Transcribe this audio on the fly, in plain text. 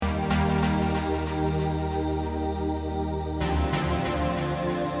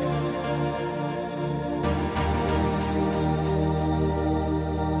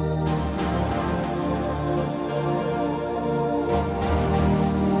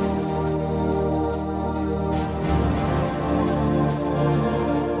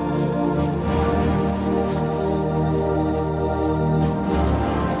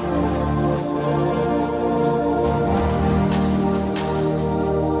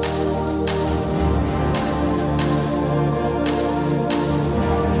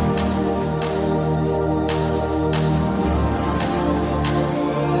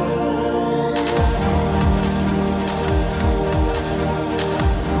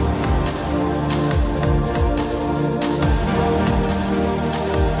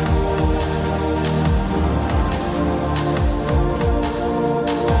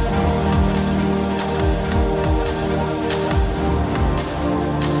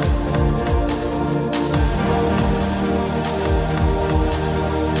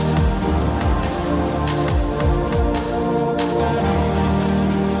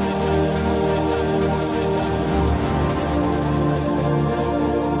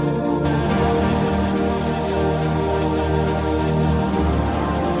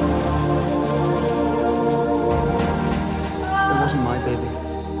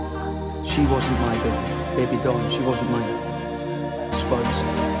Dawn, she wasn't mine. Spuds,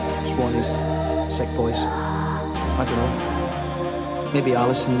 Swannies, Sick Boys. I don't know. Maybe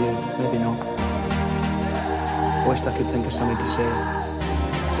Alison knew, maybe not. I wished I could think of something to say.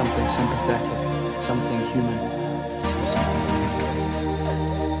 Something sympathetic, something human. Something.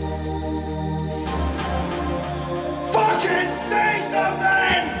 Fucking say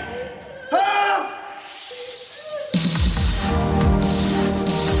something! Huh?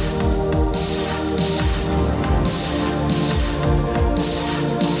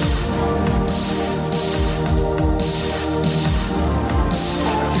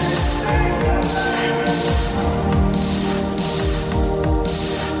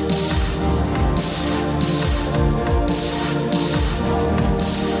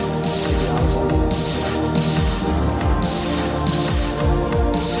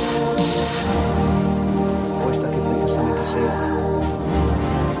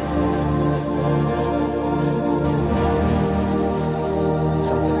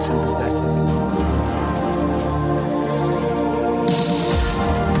 Something sympathetic.